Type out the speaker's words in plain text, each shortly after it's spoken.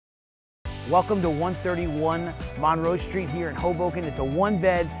Welcome to 131 Monroe Street here in Hoboken. It's a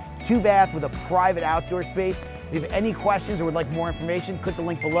 1-bed, 2-bath with a private outdoor space. If you have any questions or would like more information, click the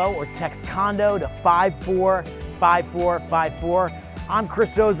link below or text condo to 545454. I'm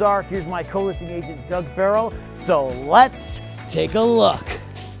Chris Ozar. Here's my co-listing agent, Doug Farrell. So let's take a look.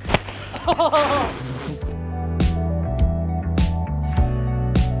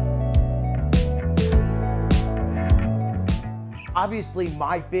 Obviously,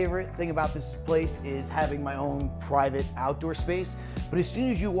 my favorite thing about this place is having my own private outdoor space. But as soon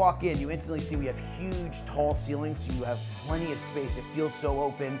as you walk in, you instantly see we have huge, tall ceilings, so you have plenty of space. It feels so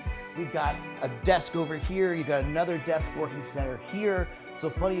open. We've got a desk over here. You've got another desk working center here, so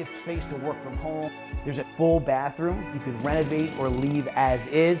plenty of space to work from home. There's a full bathroom. You could renovate or leave as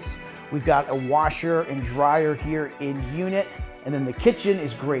is. We've got a washer and dryer here in unit. And then the kitchen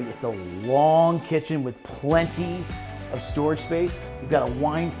is great. It's a long kitchen with plenty of storage space. We've got a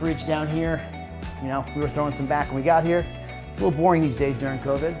wine fridge down here. You know, we were throwing some back when we got here. It's a little boring these days during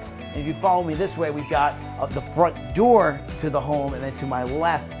COVID. And if you follow me this way, we've got the front door to the home, and then to my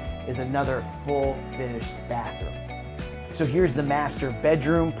left is another full finished bathroom. So here's the master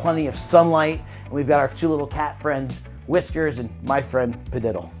bedroom, plenty of sunlight, and we've got our two little cat friends, Whiskers and my friend,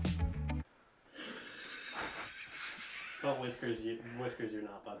 Padiddle. But Whiskers you're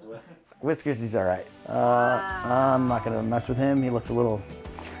not buds with. Whiskers, he's all right. I'm not gonna mess with him. He looks a little,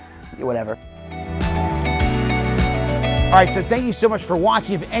 whatever. All right, so thank you so much for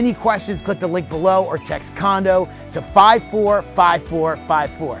watching. If you have any questions, click the link below or text condo to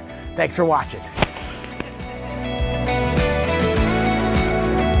 545454. Thanks for watching.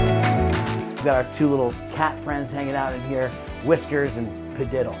 We've got our two little cat friends hanging out in here, Whiskers and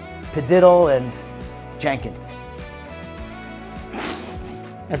Padiddle. Padiddle and Jenkins.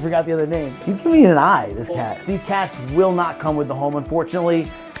 I forgot the other name. He's giving me an eye, this cat. These cats will not come with the home, unfortunately,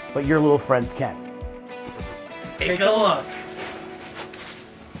 but your little friends can. Take a look.